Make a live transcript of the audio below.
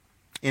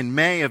In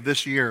May of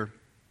this year,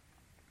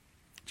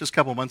 just a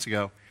couple months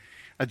ago,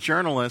 a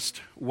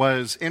journalist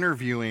was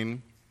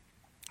interviewing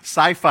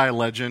sci-fi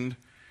legend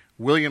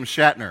William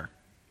Shatner.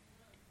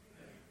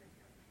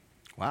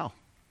 Wow.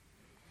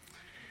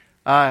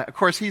 Of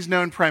course, he's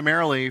known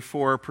primarily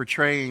for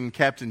portraying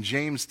Captain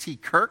James T.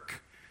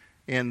 Kirk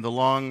in the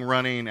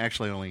long-running,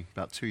 actually only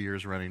about 2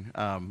 years running,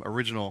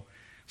 original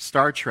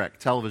Star Trek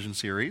television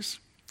series,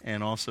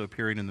 and also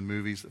appearing in the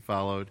movies that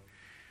followed.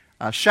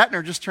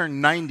 Shatner just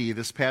turned 90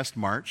 this past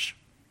March,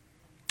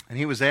 and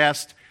he was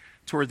asked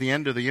toward the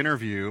end of the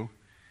interview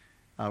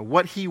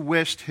what he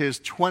wished his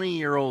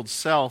 20-year-old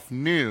self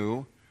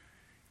knew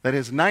that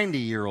his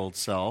 90-year-old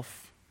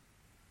self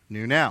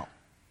knew now.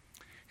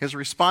 His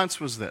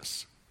response was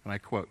this, and I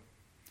quote,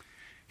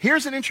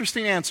 "Here's an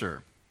interesting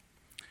answer.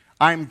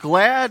 I'm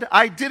glad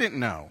I didn't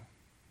know,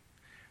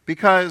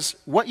 because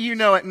what you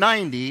know at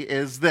 90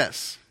 is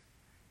this: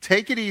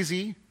 take it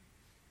easy,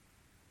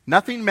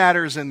 nothing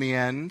matters in the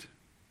end,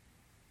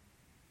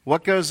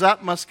 what goes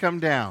up must come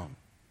down.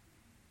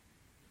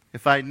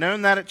 If I'd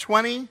known that at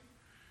 20,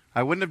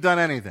 I wouldn't have done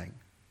anything."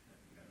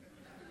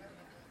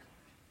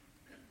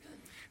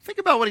 Think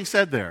about what he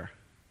said there.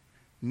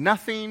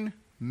 Nothing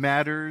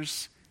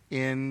matters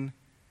in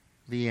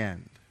the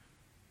end.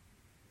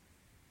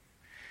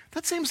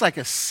 That seems like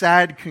a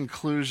sad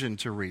conclusion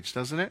to reach,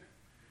 doesn't it?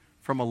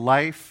 From a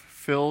life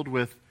filled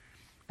with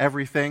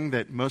everything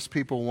that most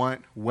people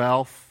want: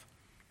 wealth,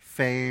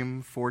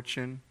 fame,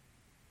 fortune.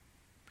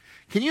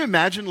 Can you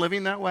imagine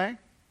living that way?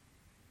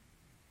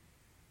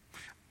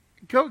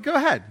 Go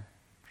ahead.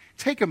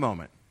 Take a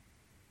moment.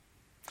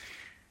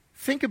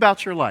 Think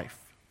about your life.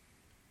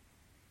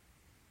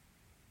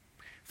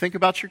 Think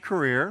about your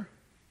career.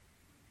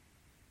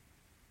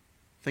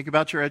 Think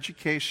about your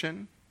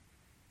education.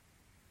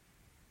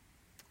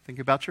 Think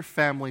about your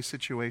family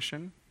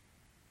situation.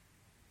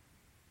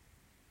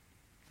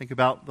 Think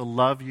about the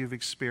love you've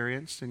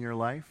experienced in your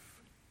life.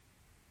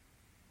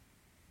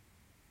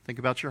 Think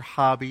about your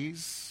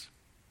hobbies.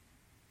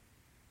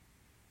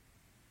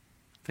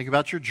 Think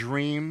about your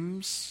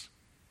dreams,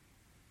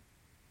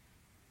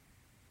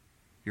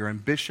 your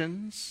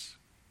ambitions.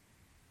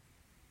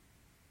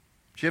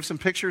 Do you have some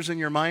pictures in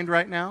your mind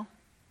right now?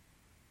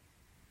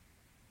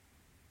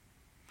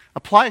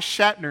 Apply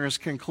Shatner's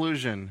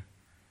conclusion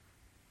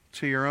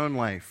to your own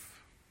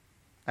life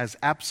as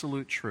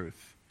absolute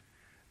truth.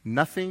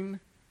 Nothing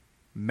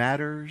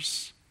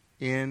matters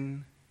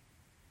in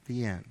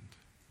the end.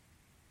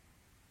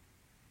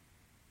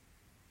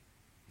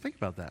 Think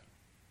about that.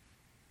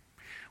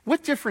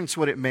 What difference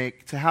would it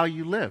make to how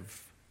you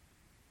live?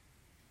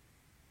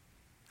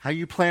 How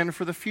you plan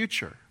for the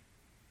future?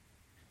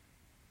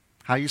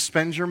 How you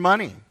spend your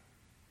money?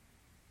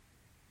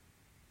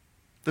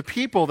 The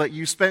people that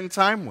you spend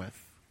time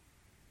with?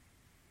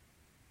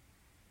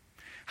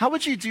 How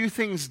would you do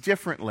things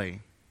differently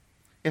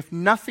if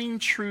nothing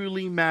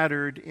truly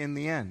mattered in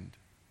the end?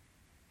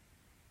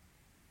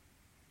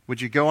 Would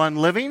you go on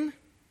living,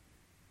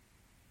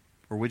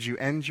 or would you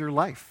end your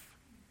life?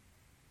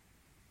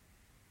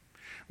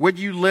 Would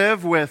you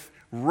live with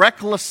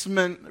reckless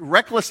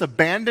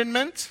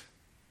abandonment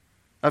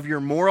of your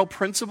moral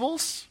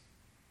principles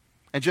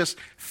and just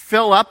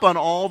fill up on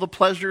all the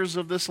pleasures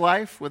of this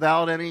life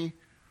without any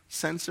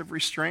sense of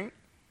restraint?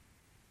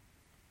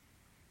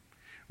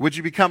 Would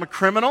you become a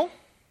criminal,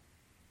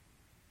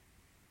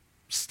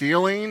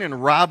 stealing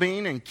and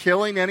robbing and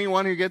killing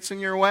anyone who gets in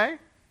your way?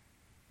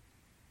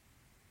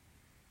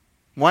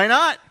 Why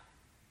not,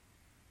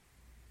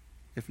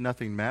 if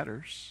nothing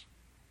matters?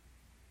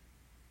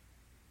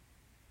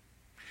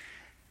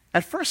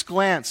 At first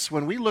glance,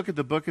 when we look at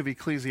the book of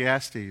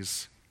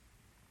Ecclesiastes,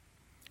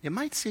 it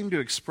might seem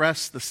to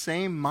express the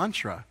same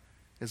mantra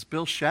as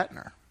Bill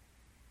Shatner.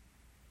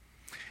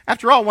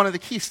 After all, one of the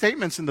key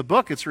statements in the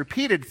book, it's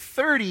repeated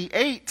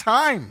 38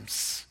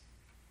 times.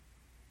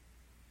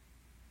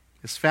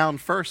 It's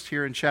found first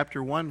here in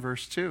chapter 1,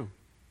 verse 2.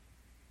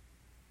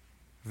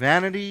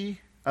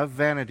 Vanity of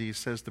vanities,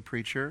 says the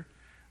preacher.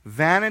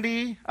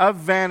 Vanity of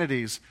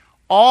vanities.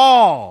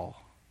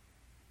 All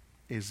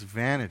is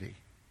vanity.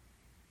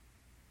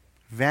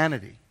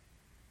 Vanity.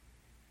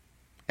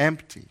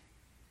 Empty.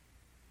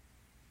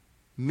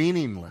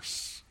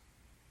 Meaningless.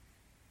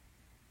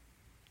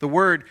 The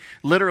word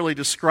literally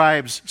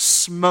describes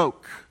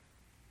smoke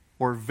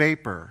or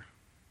vapor.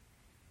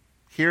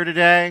 Here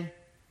today,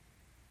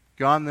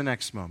 gone the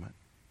next moment.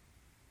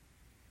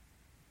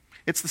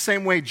 It's the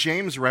same way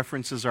James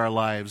references our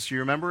lives. You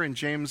remember in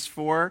James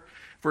 4,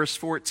 verse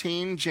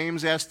 14,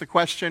 James asked the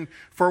question,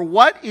 "For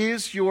what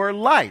is your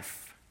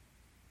life?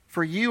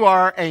 For you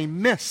are a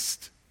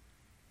mist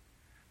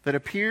that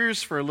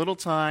appears for a little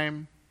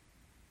time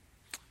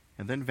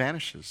and then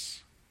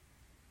vanishes."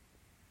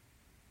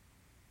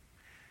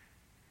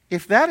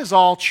 If that is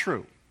all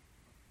true,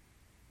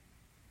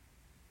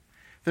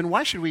 then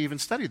why should we even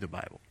study the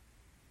Bible?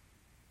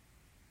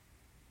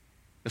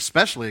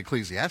 Especially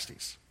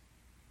Ecclesiastes.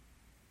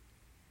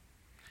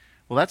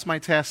 Well, that's my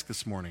task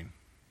this morning,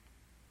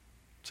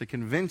 to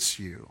convince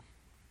you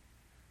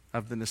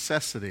of the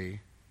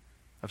necessity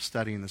of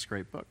studying this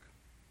great book.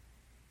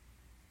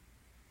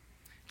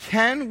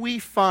 Can we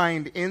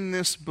find in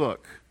this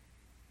book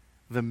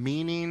the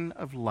meaning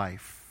of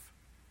life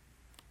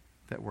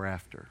that we're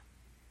after?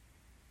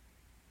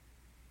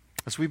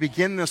 As we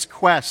begin this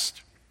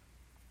quest,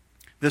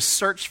 this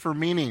search for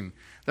meaning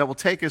that will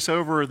take us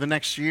over the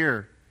next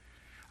year,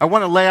 I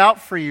want to lay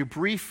out for you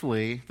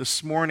briefly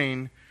this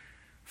morning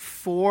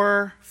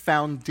 4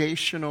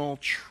 foundational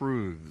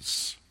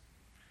truths,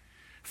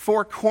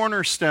 4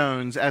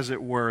 cornerstones, as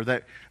it were,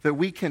 that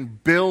we can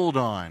build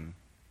on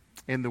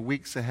in the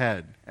weeks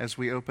ahead as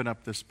we open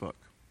up this book.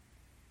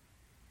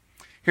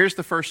 Here's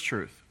the first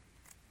truth.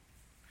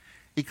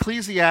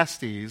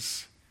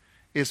 Ecclesiastes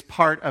is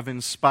part of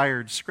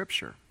inspired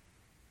Scripture.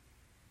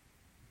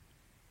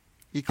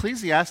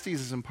 Ecclesiastes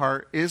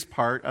is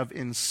part of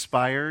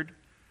inspired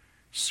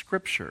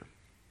Scripture.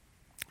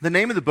 The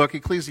name of the book,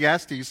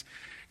 Ecclesiastes,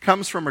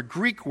 comes from a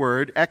Greek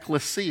word,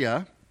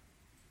 ekklesia,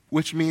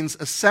 which means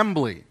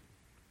assembly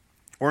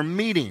or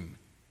meeting.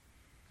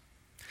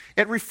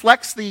 It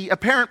reflects the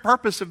apparent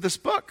purpose of this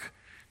book,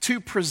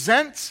 to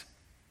present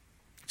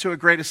to a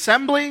great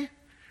assembly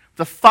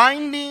the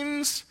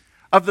findings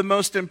of the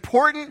most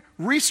important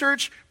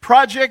research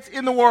project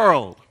in the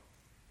world,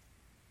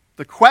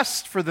 the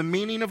quest for the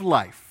meaning of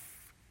life.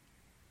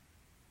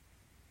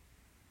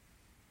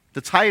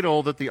 The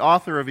title that the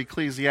author of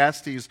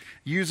Ecclesiastes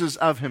uses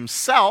of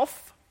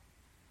himself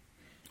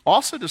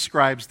also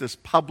describes this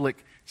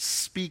public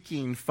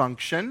speaking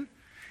function.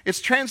 It's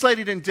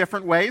translated in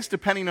different ways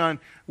depending on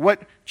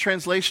what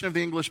translation of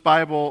the English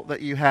Bible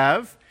that you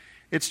have.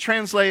 It's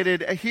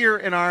translated here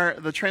in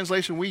the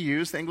translation we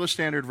use, the English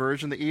Standard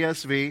Version, the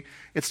ESV.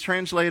 It's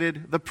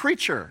translated the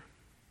preacher.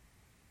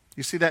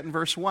 You see that in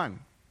verse 1.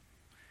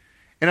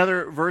 In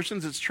other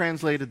versions, it's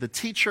translated the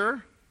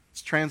teacher.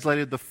 It's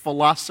translated the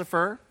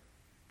philosopher.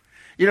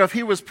 You know, if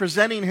he was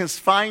presenting his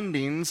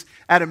findings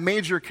at a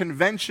major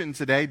convention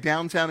today,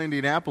 downtown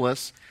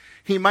Indianapolis,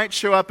 he might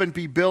show up and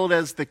be billed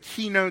as the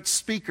keynote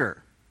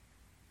speaker.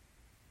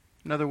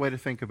 Another way to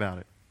think about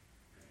it.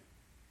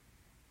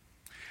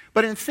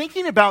 But in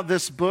thinking about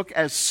this book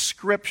as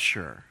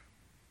Scripture,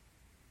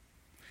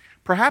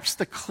 perhaps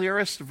the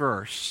clearest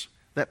verse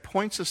that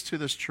points us to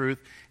this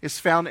truth is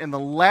found in the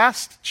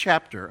last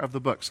chapter of the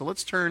book. So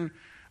let's turn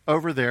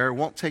over there. It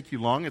won't take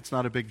you long. It's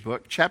not a big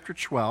book. Chapter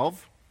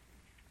 12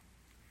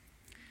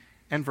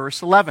 and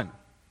verse 11.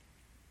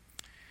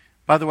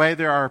 By the way,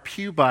 there are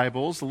Pew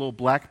Bibles, the little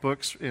black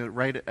books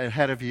right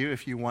ahead of you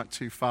if you want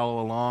to follow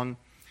along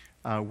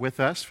with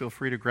us. Feel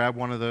free to grab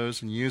one of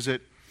those and use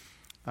it.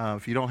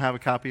 If you don't have a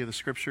copy of the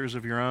Scriptures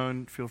of your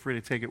own, feel free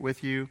to take it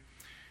with you.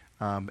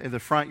 In the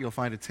front, you'll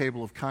find a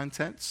table of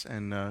contents,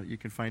 and you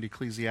can find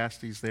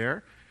Ecclesiastes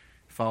there.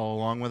 Follow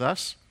along with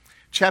us.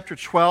 Chapter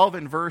 12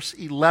 and verse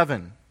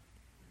 11.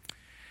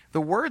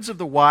 The words of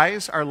the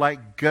wise are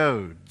like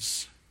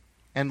goads,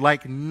 and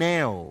like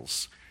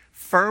nails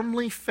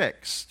firmly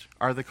fixed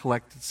are the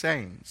collected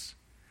sayings.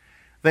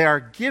 They are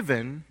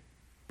given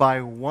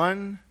by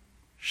one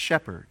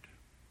shepherd.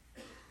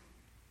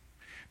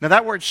 Now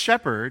that word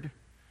shepherd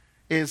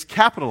is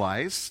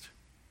capitalized,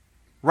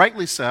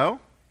 rightly so,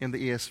 in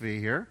the ESV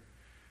here,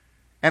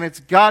 and it's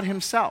God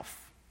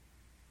himself.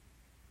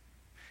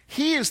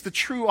 He is the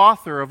true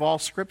author of all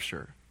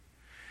Scripture.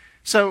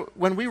 So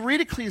when we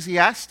read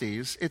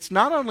Ecclesiastes, it's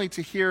not only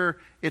to hear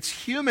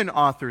its human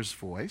author's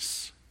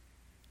voice,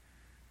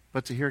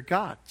 but to hear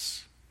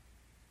God's.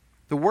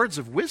 The words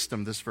of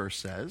wisdom, this verse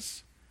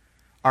says,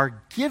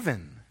 are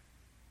given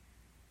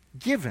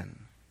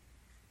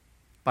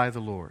by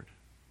the Lord,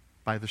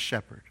 by the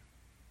shepherd.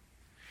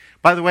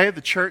 By the way,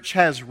 the church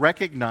has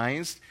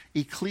recognized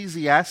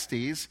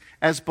Ecclesiastes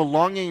as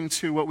belonging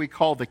to what we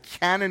call the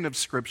canon of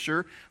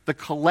Scripture, the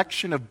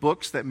collection of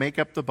books that make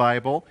up the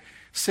Bible,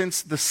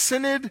 since the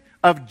Synod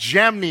of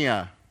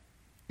Jamnia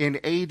in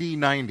AD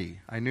 90.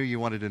 I knew you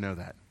wanted to know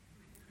that.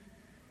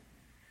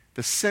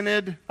 The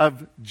Synod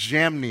of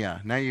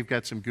Jamnia. Now you've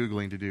got some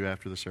Googling to do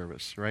after the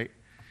service, right?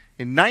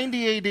 In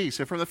 90 AD,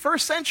 so from the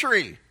first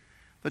century,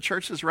 the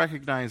church has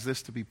recognized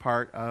this to be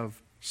part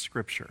of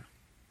Scripture.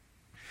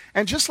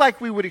 And just like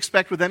we would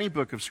expect with any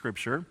book of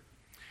Scripture,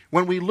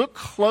 when we look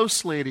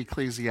closely at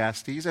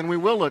Ecclesiastes, and we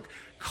will look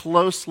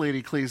closely at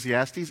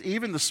Ecclesiastes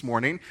even this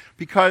morning,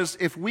 because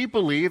if we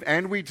believe,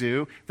 and we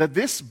do, that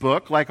this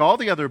book, like all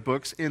the other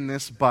books in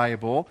this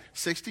Bible,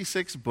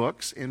 66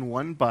 books in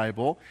one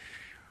Bible,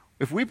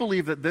 if we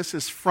believe that this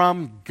is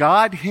from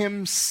God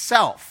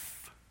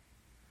himself,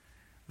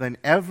 then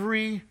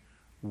every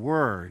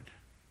word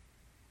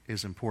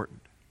is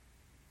important.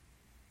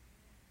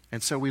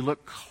 And so we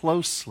look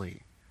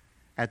closely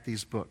at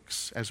these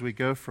books as we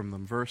go from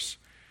them verse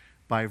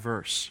by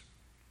verse.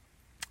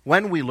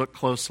 When we look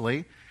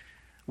closely,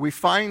 we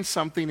find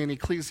something in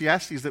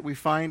Ecclesiastes that we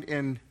find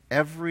in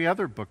every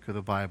other book of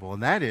the Bible,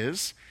 and that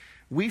is,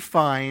 we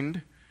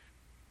find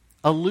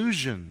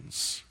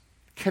allusions,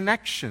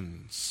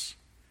 connections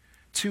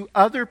to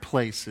other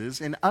places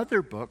in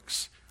other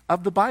books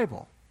of the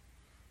Bible.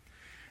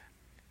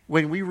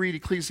 when we read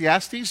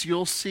Ecclesiastes,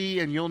 you'll see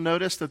and you'll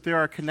notice that there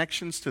are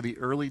connections to the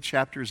early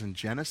chapters in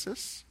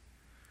Genesis.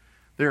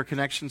 There are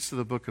connections to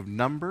the book of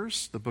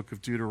Numbers, the book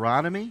of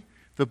Deuteronomy,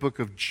 the book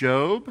of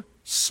Job,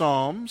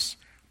 Psalms,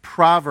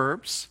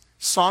 Proverbs,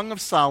 Song of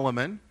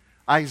Solomon,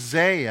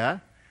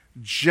 Isaiah,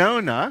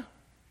 Jonah.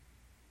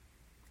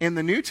 In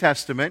the New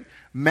Testament,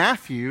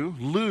 Matthew,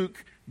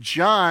 Luke,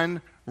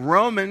 John,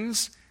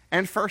 Romans,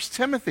 and 1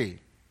 Timothy.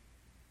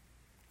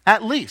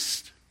 At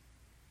least.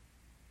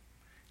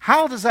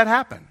 How does that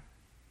happen?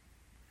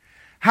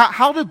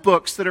 How do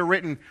books that are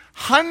written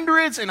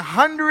hundreds and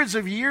hundreds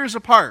of years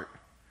apart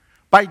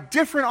by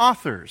different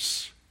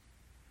authors,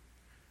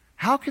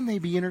 how can they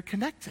be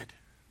interconnected?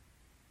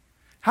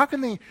 How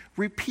can they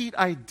repeat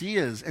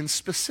ideas and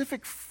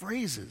specific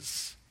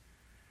phrases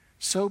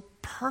so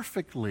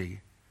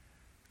perfectly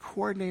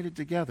coordinated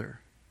together?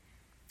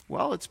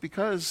 Well, it's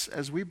because,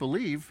 as we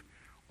believe,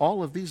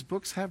 all of these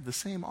books have the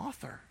same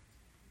author,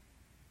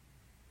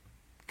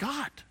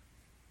 God.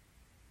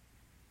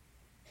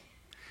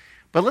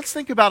 But let's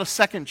think about a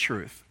second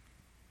truth.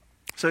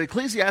 So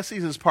Ecclesiastes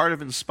is part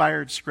of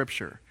inspired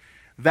Scripture.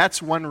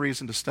 That's one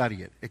reason to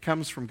study it. It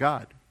comes from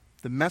God.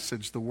 The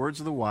message, the words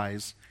of the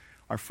wise,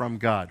 are from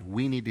God.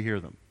 We need to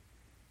hear them.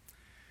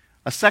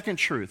 A second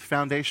truth,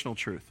 foundational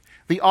truth.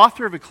 The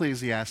author of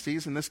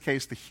Ecclesiastes, in this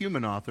case the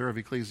human author of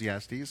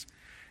Ecclesiastes,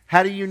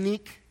 had a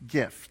unique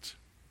gift.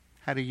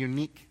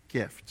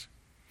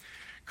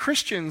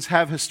 Christians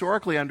have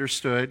historically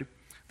understood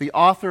the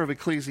author of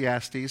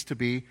Ecclesiastes to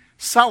be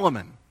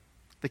Solomon,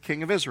 the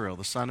king of Israel,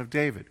 the son of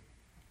David.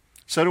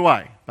 So do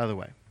I, by the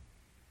way.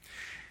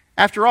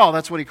 After all,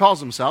 that's what he calls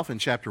himself in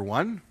chapter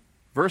 1,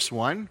 verse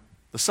 1,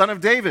 the son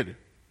of David.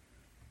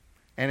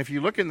 And if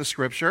you look in the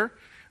Scripture,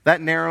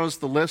 that narrows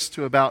the list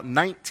to about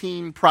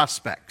 19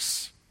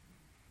 prospects.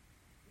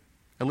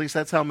 At least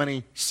that's how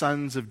many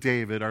sons of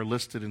David are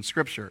listed in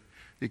Scripture.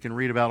 You can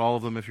read about all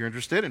of them if you're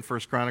interested in 1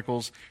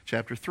 Chronicles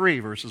chapter 3,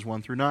 verses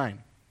 1 through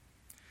 9.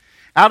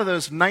 Out of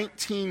those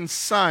 19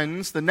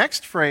 sons, the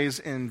next phrase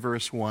in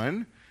verse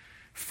 1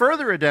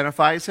 further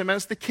identifies him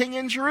as the king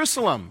in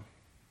Jerusalem.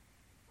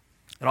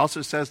 It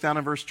also says down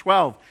in verse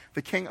 12,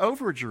 the king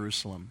over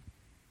Jerusalem.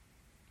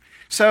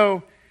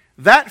 So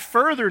that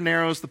further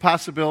narrows the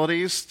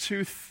possibilities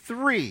to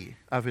 3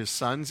 of his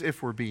sons,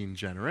 if we're being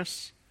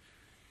generous.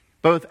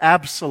 Both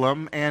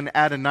Absalom and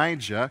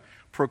Adonijah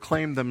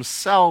proclaimed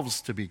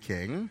themselves to be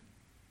king,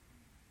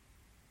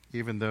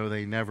 even though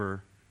they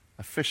never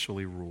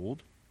officially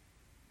ruled.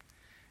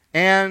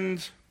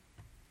 And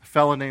a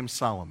fellow named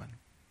Solomon.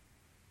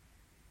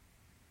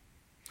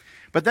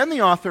 But then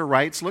the author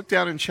writes, look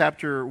down in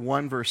chapter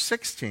 1, verse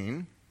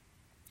 16,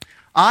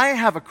 I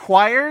have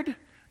acquired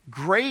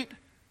great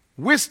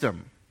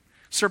wisdom,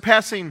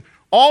 surpassing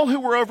all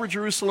who were over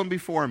Jerusalem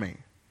before me.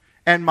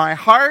 And my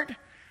heart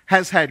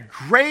has had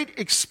great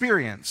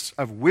experience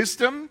of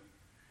wisdom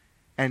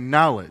and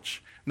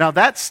knowledge. Now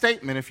that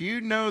statement, if you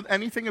know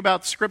anything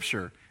about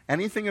Scripture,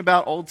 anything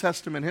about Old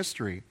Testament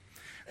history,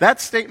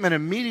 that statement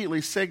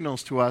immediately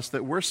signals to us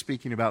that we're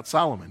speaking about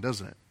Solomon,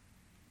 doesn't it?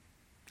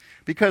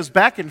 Because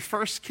back in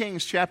 1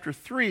 Kings chapter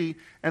 3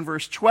 and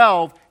verse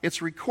 12,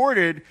 it's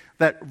recorded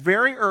that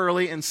very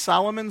early in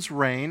Solomon's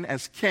reign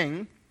as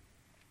king,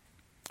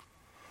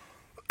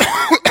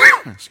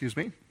 excuse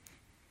me,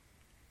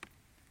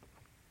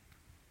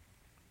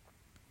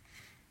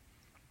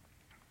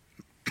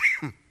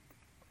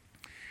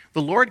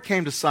 the Lord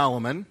came to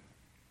Solomon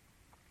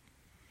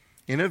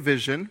in a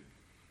vision,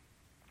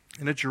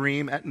 in a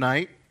dream at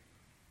night,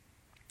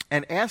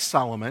 and asked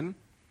Solomon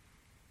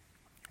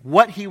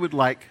what he would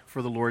like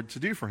for the Lord to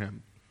do for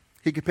him.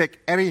 He could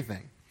pick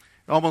anything.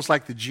 Almost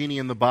like the genie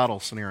in the bottle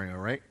scenario,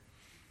 right?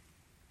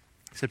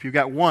 Except you've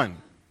got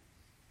one.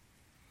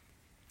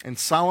 And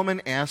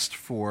Solomon asked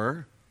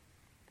for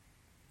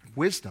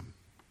wisdom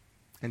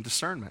and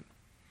discernment.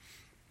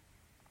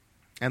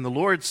 And the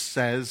Lord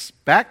says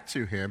back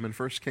to him in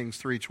 1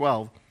 Kings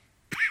 3:12,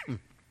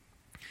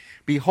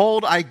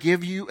 Behold, I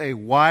give you a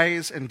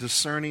wise and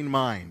discerning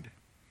mind,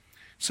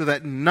 so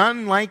that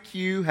none like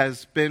you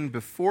has been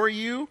before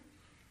you,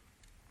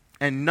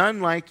 and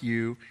none like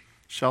you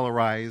shall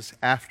arise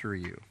after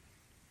you.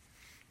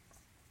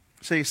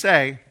 So you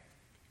say,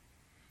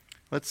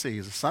 let's see,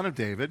 he's a son of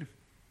David.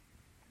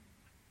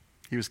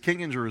 He was king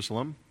in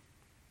Jerusalem,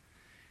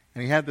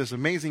 and he had this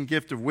amazing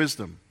gift of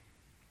wisdom.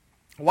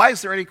 Why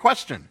is there any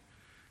question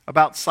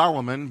about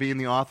Solomon being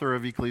the author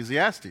of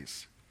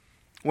Ecclesiastes?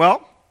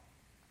 Well,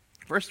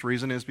 first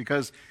reason is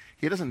because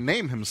he doesn't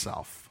name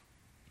himself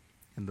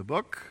in the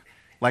book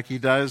like he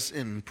does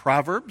in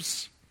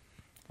Proverbs,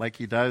 like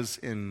he does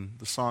in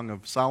the Song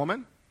of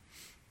Solomon.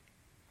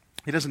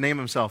 He doesn't name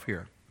himself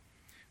here.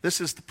 This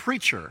is the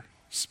preacher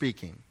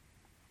speaking.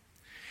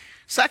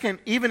 Second,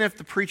 even if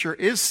the preacher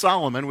is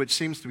Solomon, which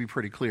seems to be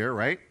pretty clear,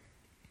 right?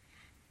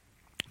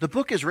 The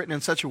book is written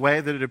in such a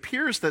way that it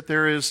appears that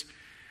there is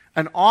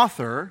an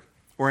author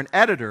or an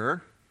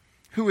editor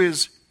who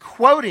is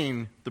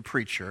quoting the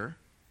preacher,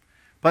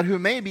 but who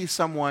may be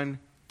someone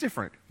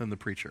different than the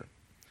preacher.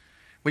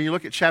 When you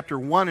look at chapter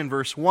 1 and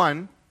verse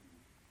 1,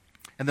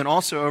 And then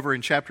also over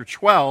in chapter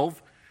 12,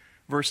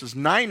 verses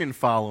 9 and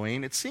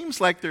following, it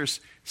seems like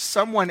there's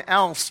someone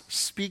else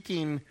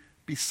speaking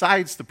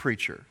besides the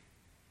preacher,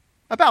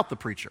 about the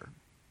preacher.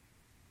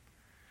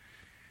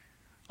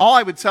 All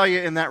I would tell you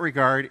in that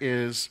regard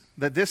is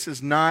that this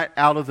is not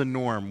out of the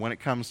norm when it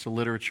comes to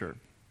literature.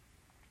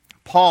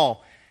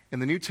 Paul,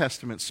 in the New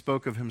Testament,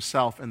 spoke of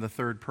himself in the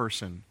third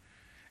person.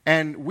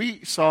 And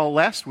we saw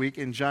last week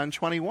in John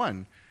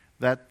 21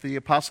 that the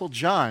Apostle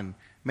John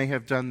may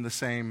have done the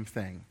same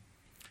thing.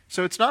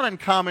 So it's not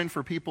uncommon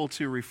for people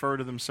to refer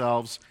to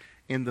themselves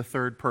in the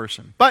third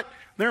person. But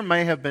there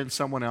may have been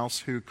someone else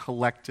who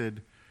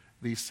collected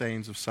these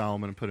sayings of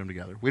Solomon and put them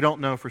together. We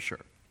don't know for sure.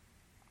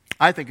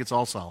 I think it's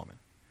all Solomon.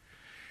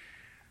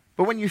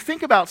 But when you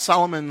think about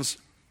Solomon's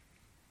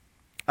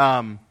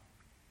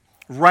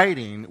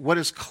writing, what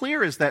is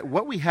clear is that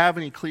what we have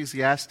in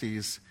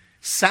Ecclesiastes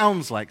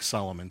sounds like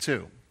Solomon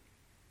too.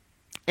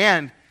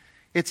 And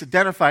it's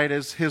identified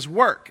as his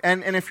work.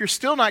 And if you're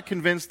still not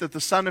convinced that the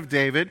son of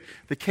David,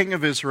 the king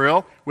of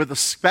Israel, with a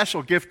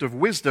special gift of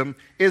wisdom,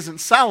 isn't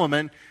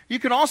Solomon, you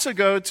can also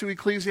go to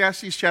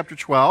Ecclesiastes chapter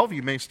 12,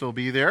 you may still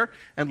be there,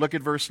 and look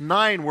at verse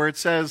 9 where it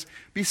says,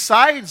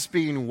 "Besides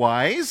being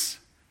wise,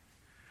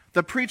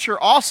 the preacher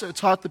also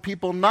taught the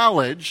people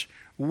knowledge,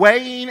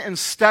 weighing and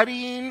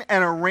studying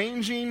and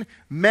arranging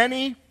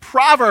many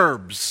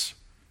proverbs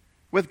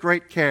with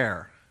great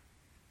care."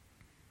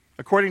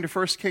 According to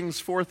 1 Kings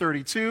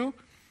 4:32,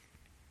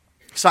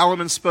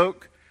 Solomon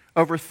spoke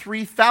over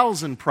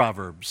 3,000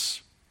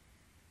 proverbs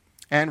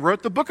and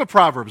wrote the book of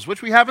Proverbs,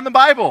 which we have in the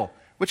Bible,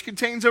 which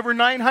contains over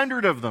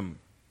 900 of them.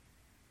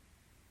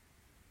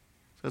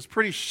 So it's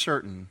pretty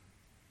certain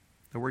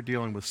that we're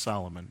dealing with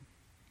Solomon,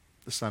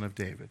 the son of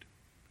David.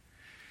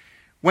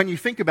 When you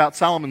think about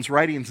Solomon's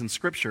writings in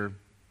Scripture,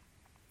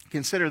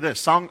 consider this.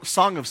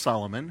 Song of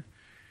Solomon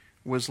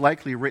was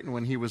likely written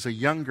when he was a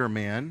younger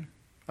man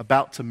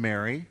about to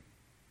marry.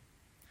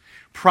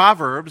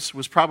 Proverbs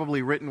was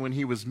probably written when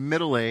he was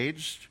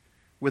middle-aged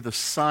with a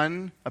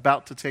son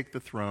about to take the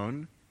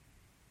throne.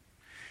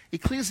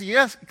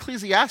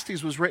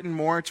 Ecclesiastes was written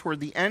more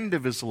toward the end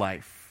of his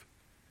life,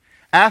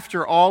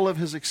 after all of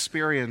his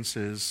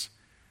experiences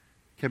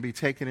can be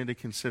taken into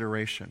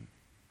consideration.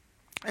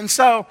 And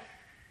so,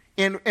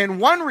 in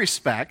one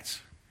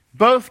respect,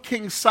 both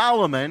King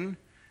Solomon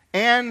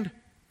and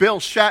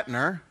Bill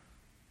Shatner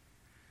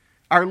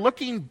are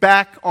looking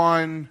back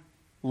on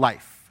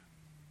life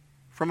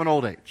from an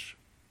old age.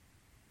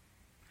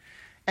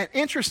 And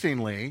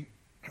interestingly,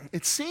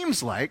 it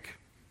seems like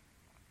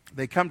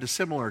they come to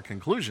similar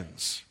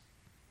conclusions.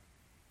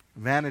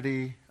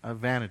 Vanity of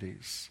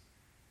vanities.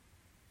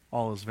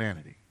 All is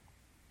vanity.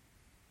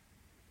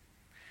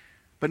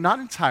 But not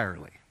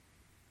entirely,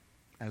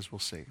 as we'll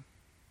see.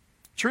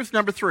 Truth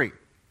number 3.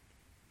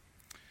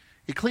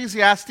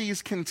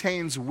 Ecclesiastes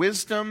contains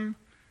wisdom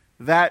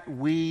that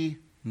we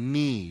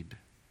need.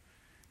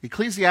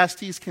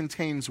 Ecclesiastes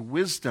contains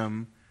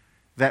wisdom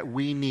that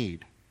we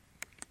need.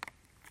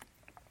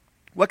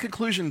 What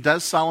conclusion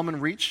does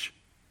Solomon reach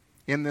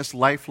in this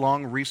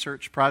lifelong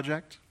research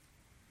project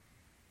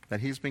that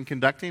he's been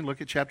conducting?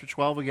 Look at chapter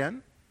 12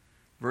 again.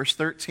 Verse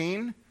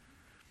 13.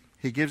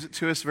 He gives it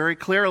to us very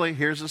clearly.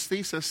 Here's his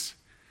thesis.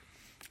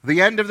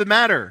 The end of the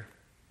matter.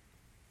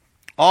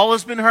 All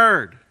has been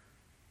heard.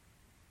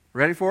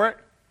 Ready for it?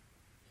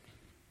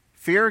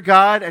 Fear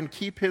God and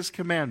keep his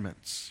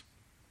commandments,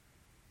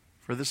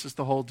 for this is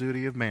the whole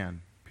duty of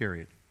man,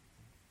 period.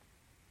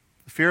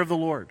 The fear of the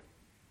Lord.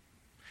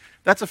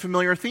 That's a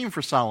familiar theme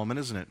for Solomon,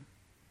 isn't it?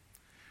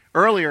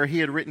 Earlier, he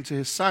had written to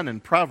his son in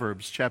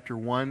Proverbs chapter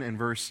 1 and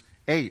verse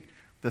 8,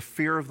 the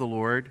fear of the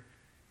Lord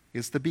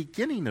is the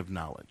beginning of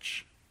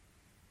knowledge.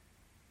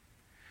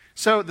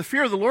 So the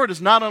fear of the Lord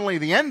is not only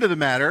the end of the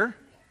matter,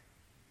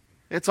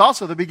 it's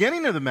also the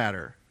beginning of the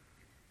matter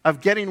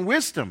of getting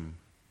wisdom,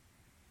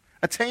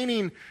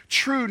 attaining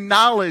true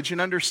knowledge and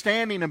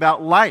understanding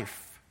about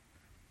life.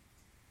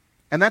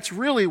 And that's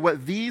really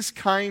what these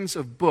kinds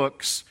of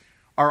books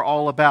are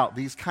all about.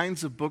 These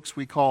kinds of books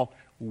we call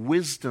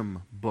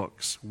wisdom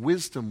books,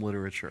 wisdom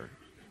literature.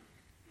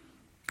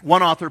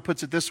 One author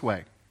puts it this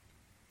way,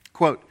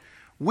 quote,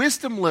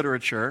 "Wisdom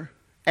literature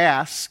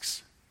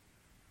asks,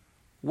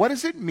 what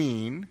does it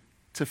mean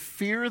to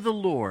fear the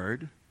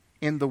Lord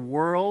in the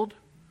world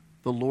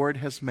the Lord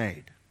has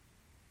made?"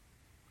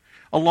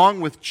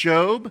 Along with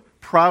Job,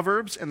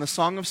 Proverbs, and the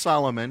Song of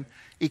Solomon,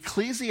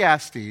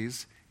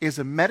 Ecclesiastes is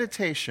a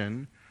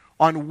meditation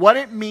on what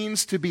it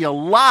means to be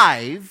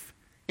alive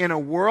in a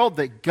world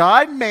that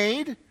God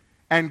made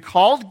and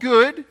called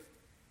good,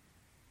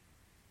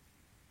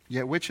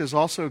 yet which has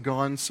also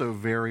gone so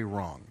very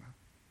wrong,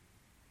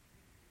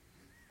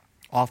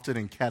 often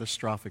in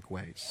catastrophic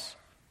ways,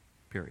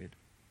 period.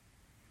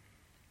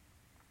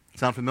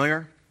 Sound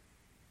familiar?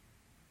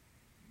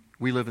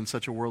 We live in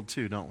such a world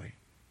too, don't we?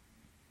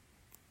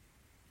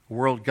 A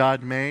world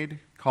God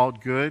made,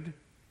 called good,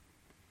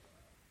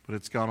 but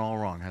it's gone all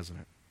wrong, hasn't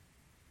it?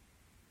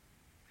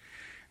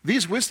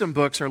 These wisdom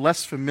books are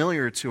less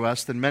familiar to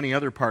us than many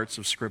other parts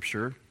of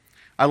Scripture.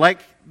 I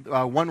like,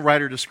 one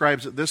writer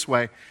describes it this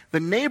way: the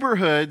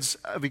neighborhoods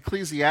of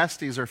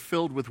Ecclesiastes are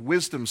filled with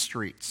wisdom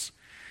streets.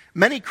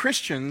 Many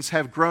Christians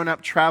have grown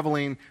up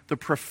traveling the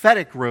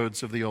prophetic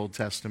roads of the Old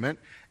Testament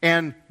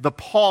and the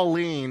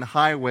Pauline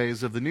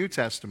highways of the New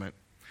Testament.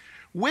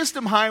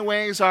 Wisdom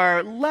highways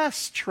are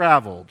less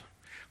traveled.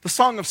 The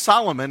Song of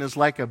Solomon is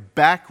like a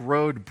back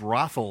road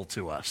brothel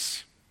to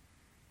us.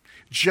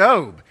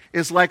 Job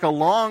is like a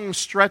long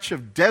stretch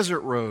of desert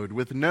road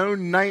with no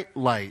night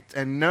light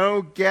and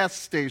no gas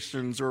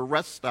stations or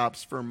rest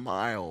stops for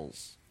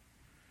miles.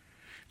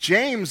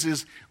 James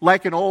is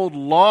like an old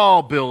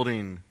law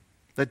building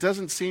that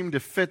doesn't seem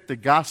to fit the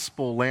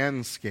gospel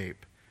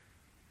landscape.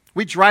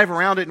 We drive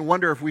around it and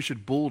wonder if we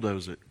should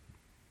bulldoze it.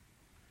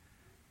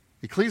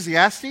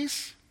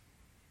 Ecclesiastes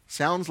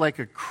sounds like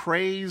a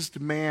crazed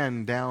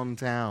man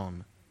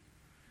downtown.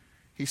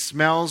 He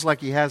smells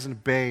like he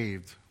hasn't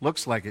bathed.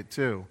 Looks like it,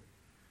 too.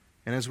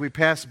 And as we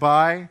pass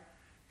by,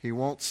 he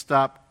won't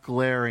stop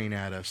glaring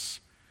at us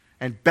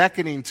and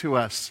beckoning to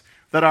us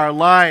that our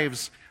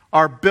lives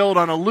are built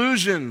on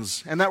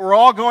illusions and that we're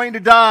all going to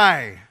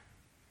die.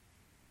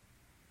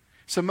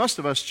 So most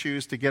of us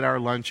choose to get our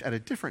lunch at a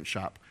different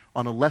shop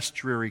on a less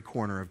dreary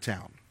corner of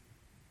town.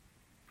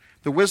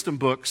 The wisdom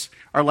books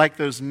are like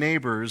those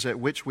neighbors at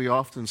which we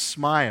often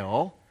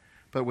smile,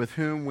 but with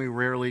whom we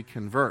rarely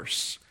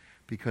converse,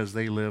 because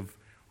they live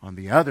on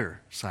the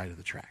other side of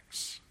the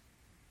tracks.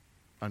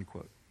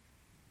 Unquote.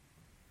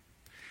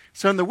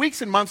 So in the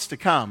weeks and months to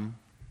come,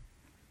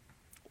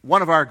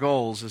 one of our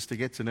goals is to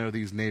get to know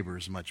these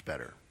neighbors much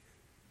better.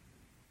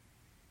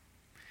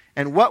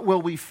 And what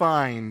will we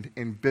find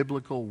in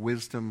biblical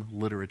wisdom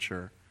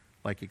literature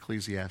like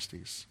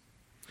Ecclesiastes?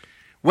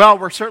 Well,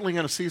 we're certainly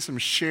going to see some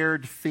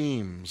shared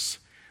themes,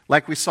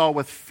 like we saw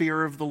with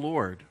fear of the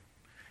Lord.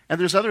 And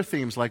there's other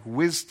themes like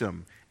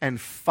wisdom and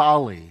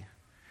folly.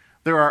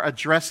 There are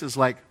addresses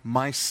like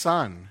my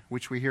son,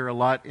 which we hear a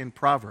lot in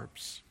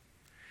Proverbs.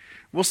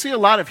 We'll see a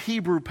lot of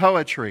Hebrew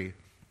poetry.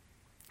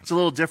 It's a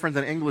little different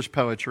than English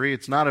poetry.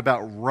 It's not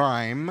about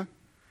rhyme.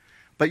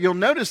 But you'll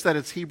notice that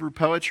it's Hebrew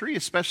poetry,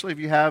 especially if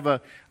you have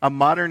a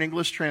modern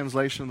English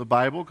translation of the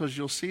Bible, because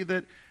you'll see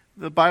that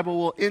the Bible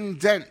will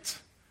indent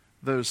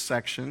those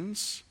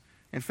sections.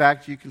 In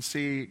fact, you can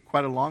see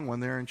quite a long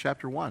one there in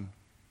chapter 1.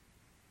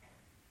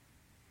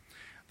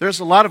 There's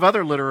a lot of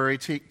other literary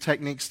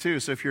techniques too,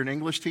 so if you're an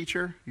English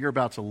teacher, you're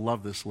about to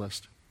love this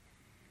list.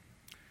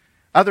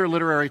 Other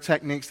literary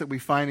techniques that we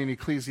find in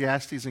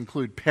Ecclesiastes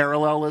include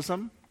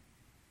parallelism,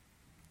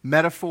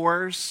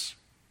 metaphors,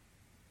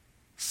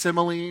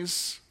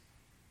 similes,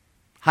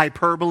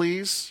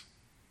 hyperboles,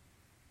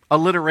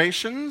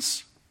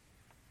 alliterations,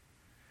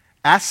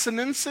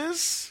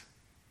 assonances.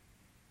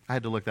 I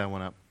had to look that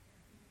one up.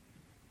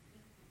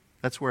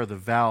 That's where the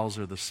vowels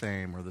are the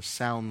same, or the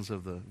sounds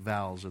of the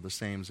vowels are the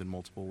same in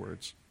multiple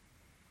words.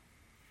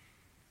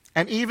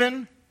 And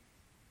even,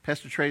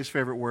 Pastor Trey's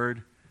favorite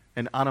word,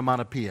 an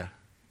onomatopoeia.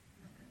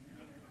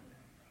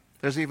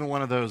 There's even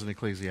one of those in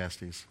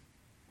Ecclesiastes.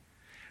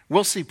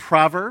 We'll see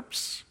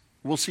proverbs.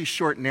 We'll see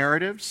short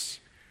narratives.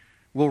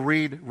 We'll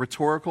read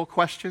rhetorical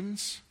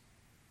questions.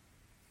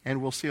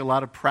 And we'll see a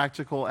lot of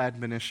practical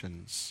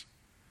admonitions.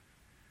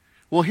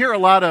 We'll hear a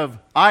lot of,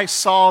 I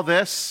saw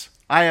this,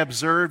 I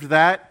observed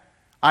that,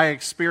 I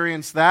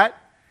experienced that.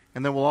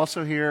 And then we'll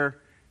also hear,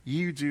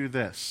 you do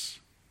this,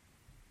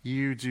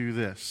 you do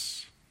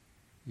this,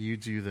 you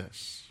do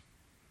this.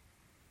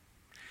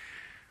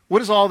 What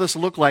does all this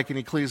look like in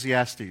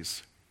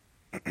Ecclesiastes?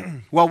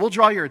 Well, we'll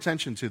draw your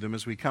attention to them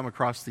as we come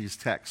across these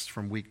texts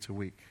from week to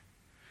week.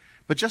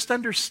 But just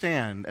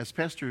understand, as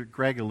Pastor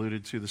Greg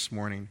alluded to this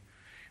morning,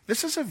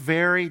 this is a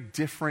very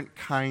different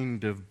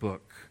kind of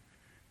book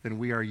than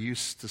we are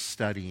used to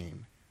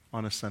studying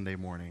on a Sunday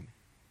morning.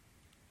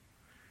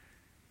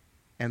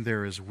 And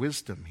there is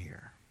wisdom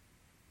here.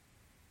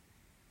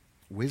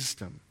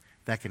 Wisdom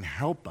that can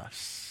help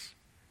us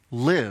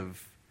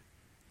live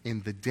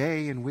in the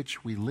day in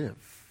which we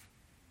live.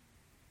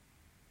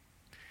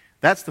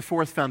 That's the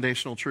fourth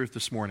foundational truth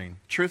this morning.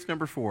 Truth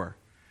number 4.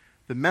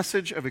 The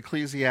message of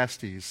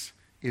Ecclesiastes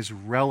is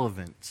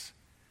relevant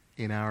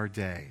in our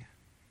day.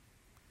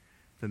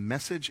 The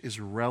message is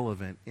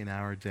relevant in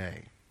our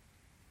day.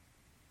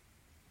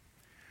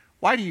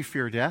 Why do you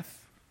fear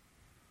death?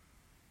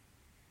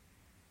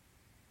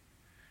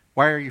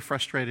 Why are you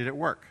frustrated at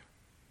work?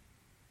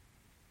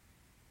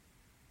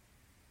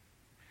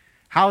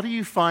 How do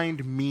you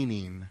find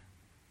meaning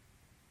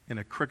in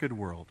a crooked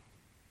world?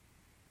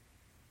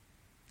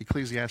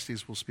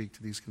 Ecclesiastes will speak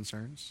to these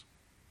concerns.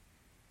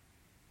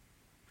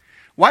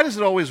 Why does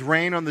it always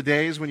rain on the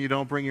days when you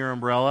don't bring your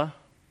umbrella?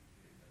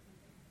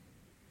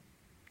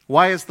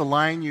 Why is the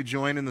line you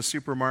join in the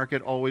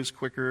supermarket always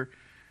quicker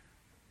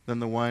than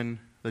the one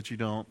that you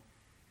don't?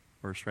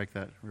 Or strike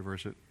that,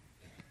 reverse it.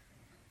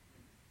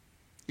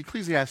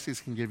 Ecclesiastes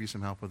can give you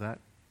some help with that.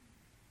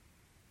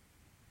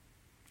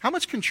 How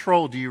much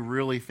control do you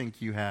really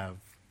think you have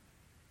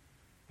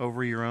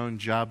over your own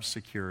job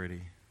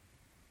security?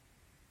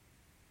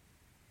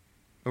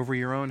 Over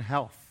your own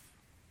health?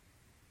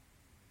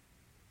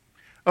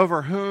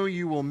 over who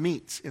you will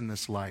meet in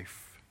this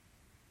life,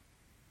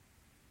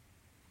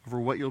 over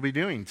what you'll be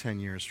doing 10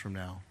 years from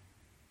now,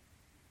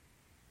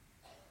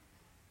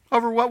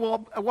 over what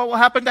will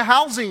happen to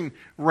housing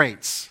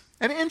rates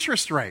and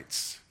interest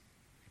rates.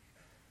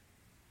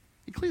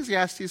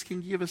 Ecclesiastes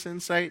can give us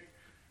insight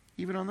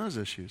even on those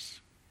issues.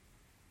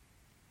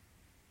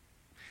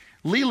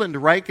 Leland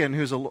Ryken,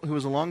 who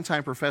was a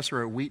longtime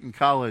professor at Wheaton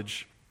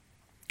College,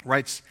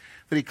 writes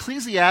that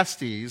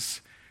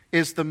Ecclesiastes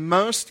is the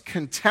most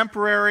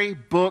contemporary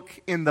book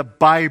in the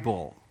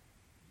Bible.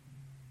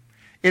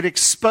 It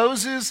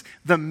exposes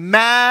the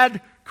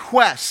mad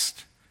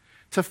quest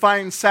to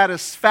find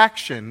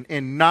satisfaction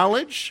in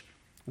knowledge,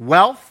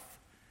 wealth,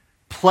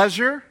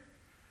 pleasure,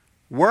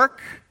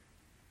 work,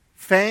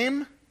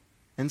 fame,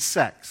 and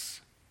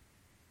sex.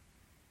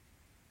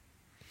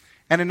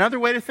 And another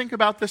way to think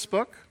about this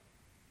book,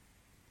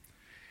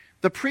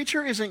 the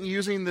preacher isn't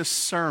using this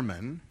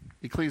sermon,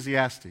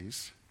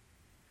 Ecclesiastes,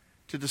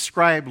 to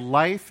describe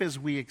life as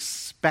we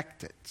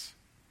expect it,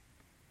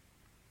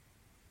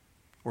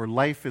 or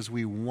life as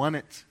we want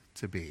it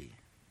to be,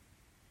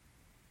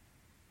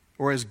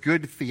 or as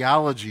good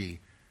theology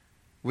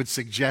would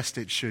suggest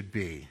it should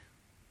be.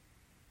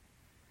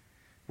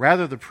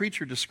 Rather, the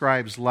preacher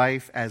describes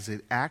life as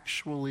it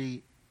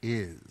actually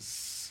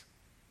is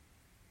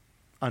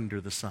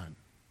under the sun.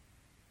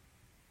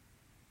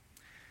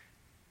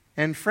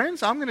 And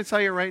friends, I'm going to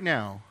tell you right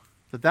now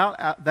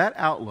that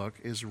outlook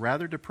is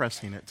rather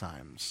depressing at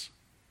times.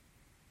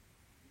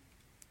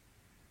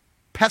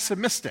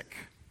 Pessimistic.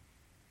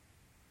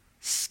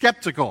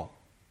 Skeptical.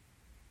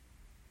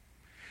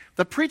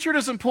 The preacher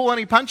doesn't pull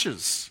any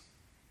punches.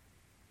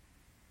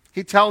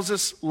 He tells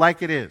us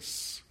like it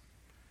is.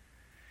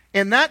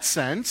 In that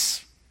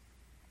sense,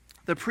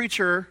 the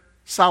preacher,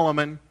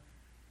 Solomon,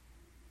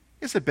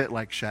 is a bit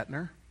like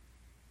Shatner.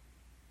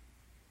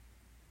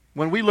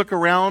 When we look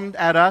around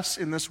at us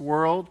in this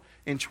world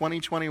in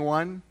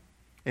 2021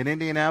 in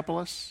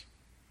Indianapolis,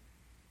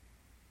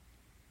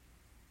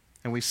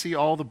 and we see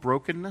all the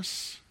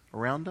brokenness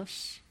around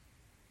us,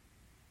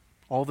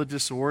 all the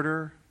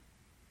disorder,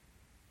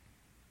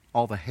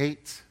 all the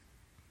hate,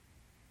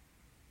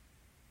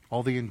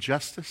 all the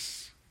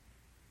injustice,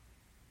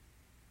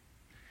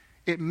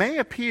 it may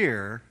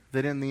appear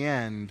that in the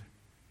end,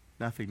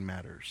 nothing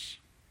matters.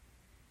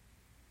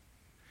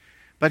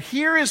 But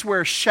here is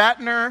where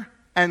Shatner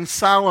and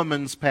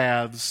Solomon's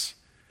paths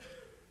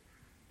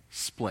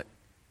split.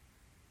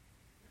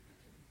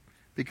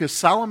 Because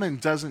Solomon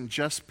doesn't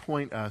just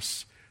point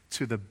us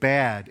to the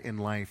bad in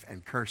life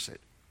and curse it.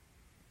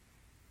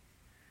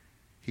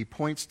 He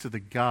points to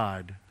the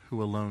God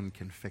who alone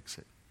can fix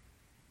it.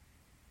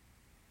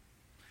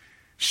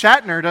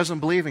 Shatner doesn't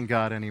believe in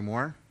God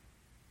anymore.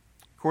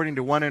 According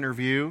to one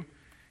interview,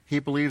 he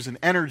believes in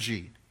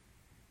energy.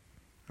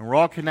 And we're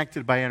all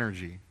connected by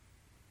energy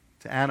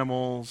to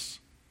animals,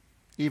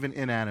 even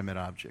inanimate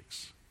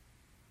objects.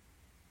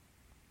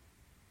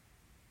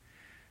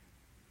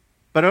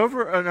 But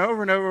over and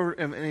over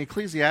in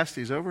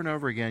Ecclesiastes, over and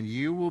over again,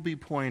 you will be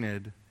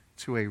pointed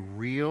to a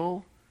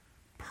real,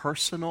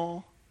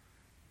 personal,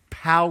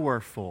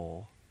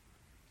 powerful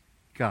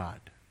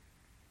God.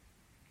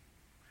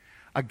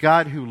 A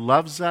God who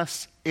loves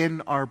us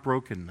in our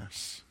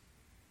brokenness.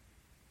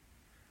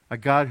 A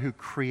God who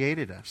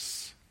created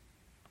us.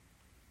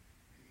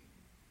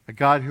 A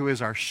God who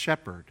is our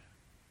shepherd.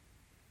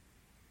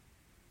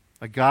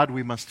 A God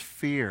we must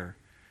fear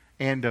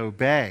and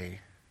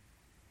obey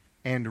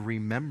and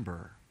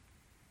remember.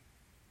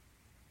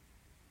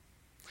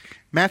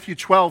 Matthew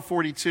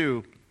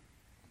 12:42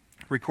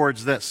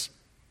 records this.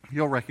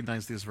 You'll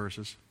recognize these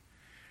verses.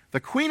 The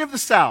queen of the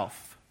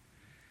south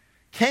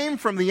came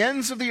from the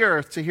ends of the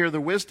earth to hear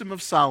the wisdom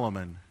of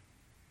Solomon.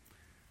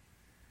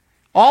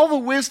 All the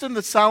wisdom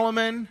that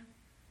Solomon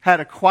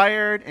had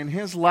acquired in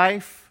his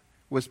life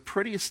was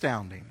pretty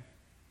astounding.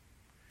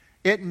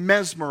 It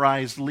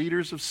mesmerized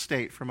leaders of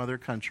state from other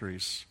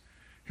countries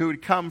who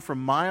would come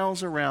from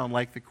miles around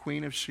like the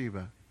Queen of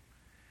Sheba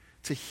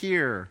to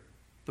hear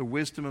the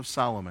wisdom of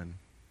Solomon.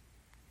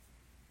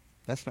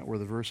 That's not where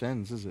the verse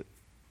ends, is it?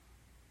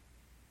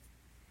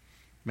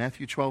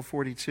 Matthew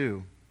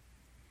 12:42.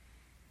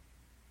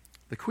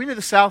 The queen of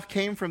the south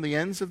came from the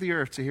ends of the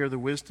earth to hear the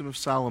wisdom of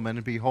Solomon,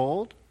 and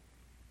behold,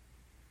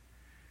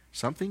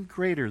 something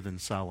greater than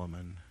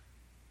Solomon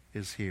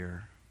is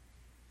here.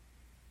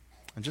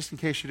 And just in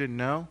case you didn't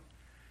know,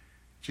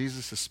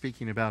 Jesus is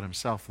speaking about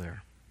himself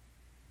there.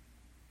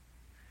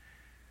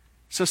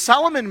 So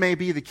Solomon may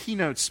be the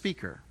keynote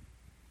speaker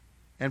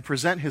and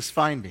present his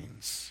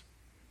findings,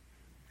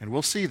 and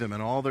we'll see them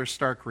in all their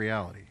stark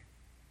reality.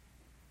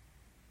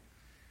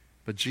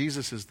 But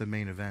Jesus is the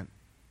main event.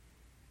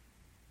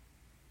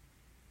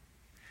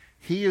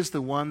 He is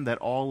the one that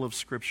all of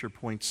Scripture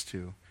points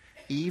to,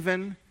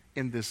 even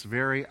in this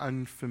very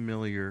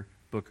unfamiliar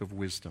book of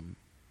wisdom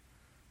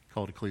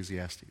called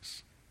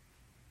Ecclesiastes.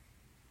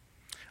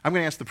 I'm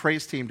going to ask the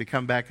praise team to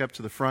come back up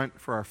to the front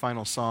for our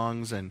final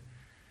songs, and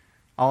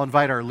I'll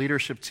invite our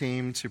leadership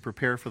team to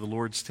prepare for the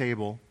Lord's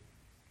table.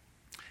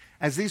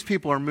 As these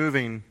people are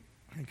moving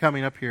And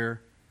coming up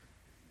here,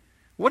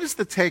 what is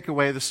the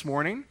takeaway this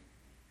morning?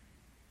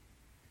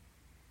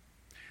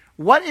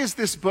 What is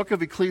this book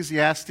of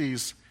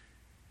Ecclesiastes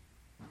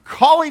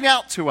calling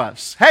out to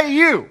us? Hey,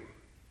 you!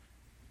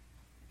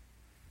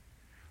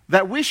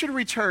 That we should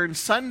return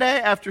Sunday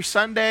after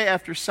Sunday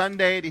after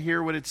Sunday to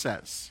hear what it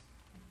says.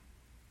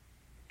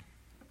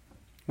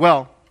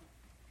 Well,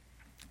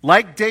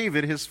 like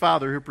David, his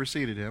father, who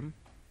preceded him,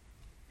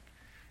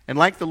 and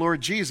like the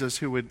Lord Jesus,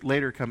 who would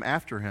later come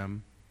after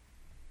him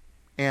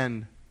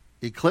and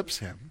eclipse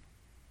him,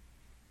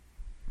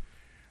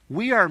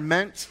 we are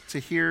meant to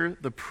hear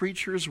the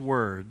preacher's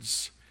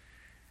words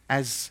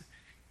as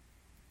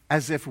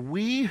if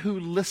we who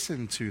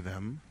listen to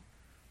them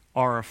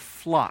are a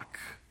flock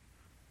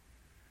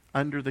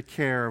under the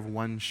care of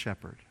one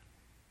shepherd.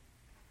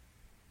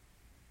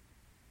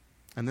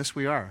 And this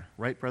we are,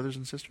 right, brothers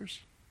and sisters?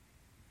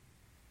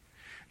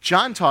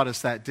 John taught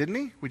us that, didn't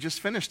he? We just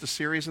finished a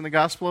series in the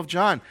Gospel of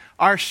John.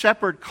 Our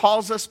shepherd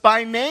calls us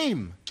by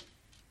name,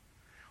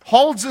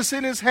 holds us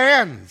in his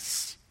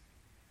hands,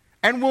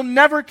 and will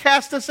never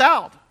cast us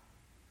out.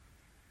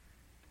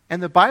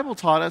 And the Bible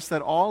taught us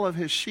that all of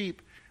his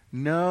sheep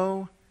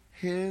know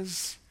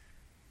his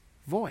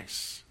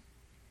voice.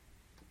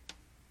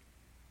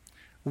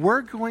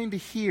 We're going to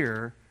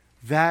hear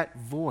that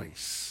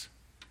voice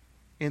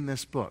in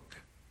this book.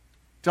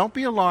 Don't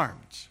be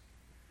alarmed.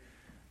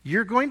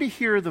 You're going to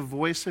hear the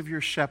voice of your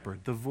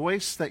shepherd, the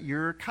voice that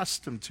you're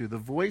accustomed to, the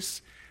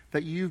voice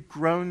that you've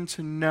grown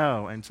to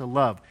know and to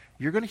love.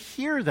 You're going to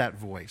hear that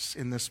voice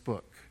in this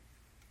book.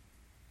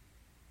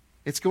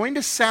 It's going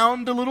to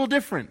sound a little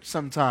different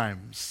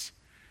sometimes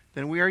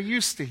than we are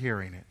used to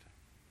hearing it.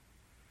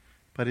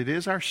 But it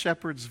is our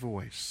shepherd's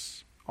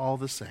voice, all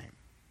the same.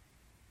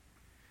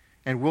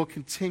 And we'll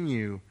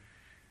continue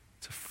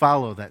to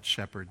follow that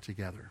shepherd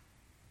together.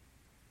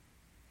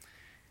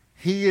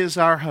 He is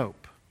our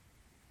hope.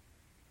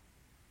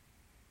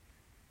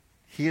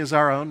 He is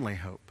our only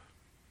hope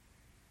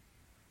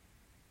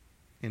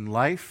in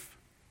life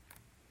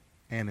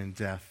and in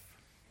death.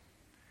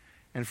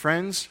 And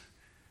friends,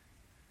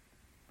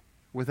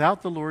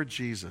 without the Lord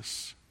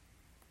Jesus,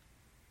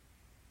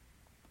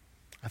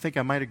 I think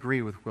I might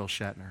agree with Will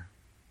Shatner.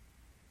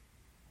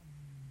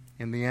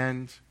 In the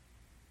end,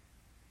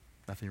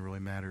 nothing really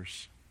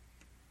matters.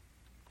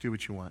 Do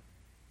what you want.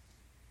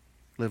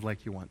 Live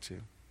like you want to.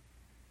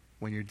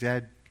 When you're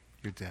dead,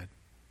 you're dead.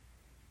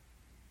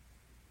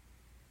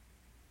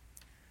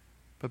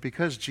 But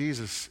because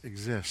Jesus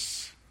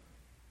exists,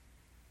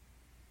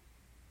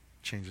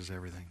 it changes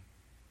everything.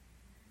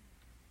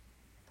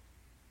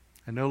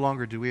 And no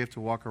longer do we have to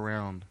walk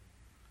around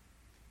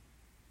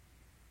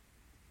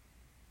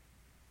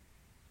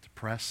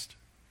depressed,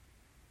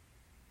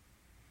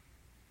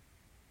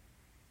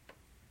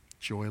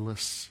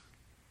 joyless,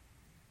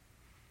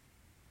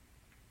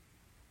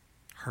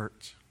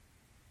 hurt,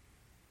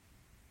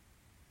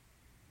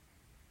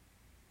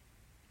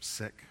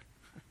 sick.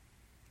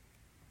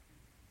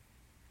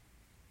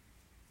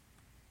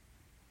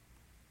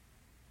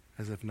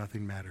 As if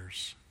nothing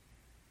matters.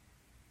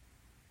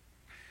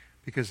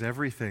 Because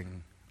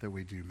everything that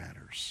we do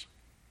matters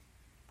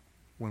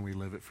when we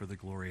live it for the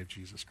glory of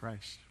Jesus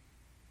Christ.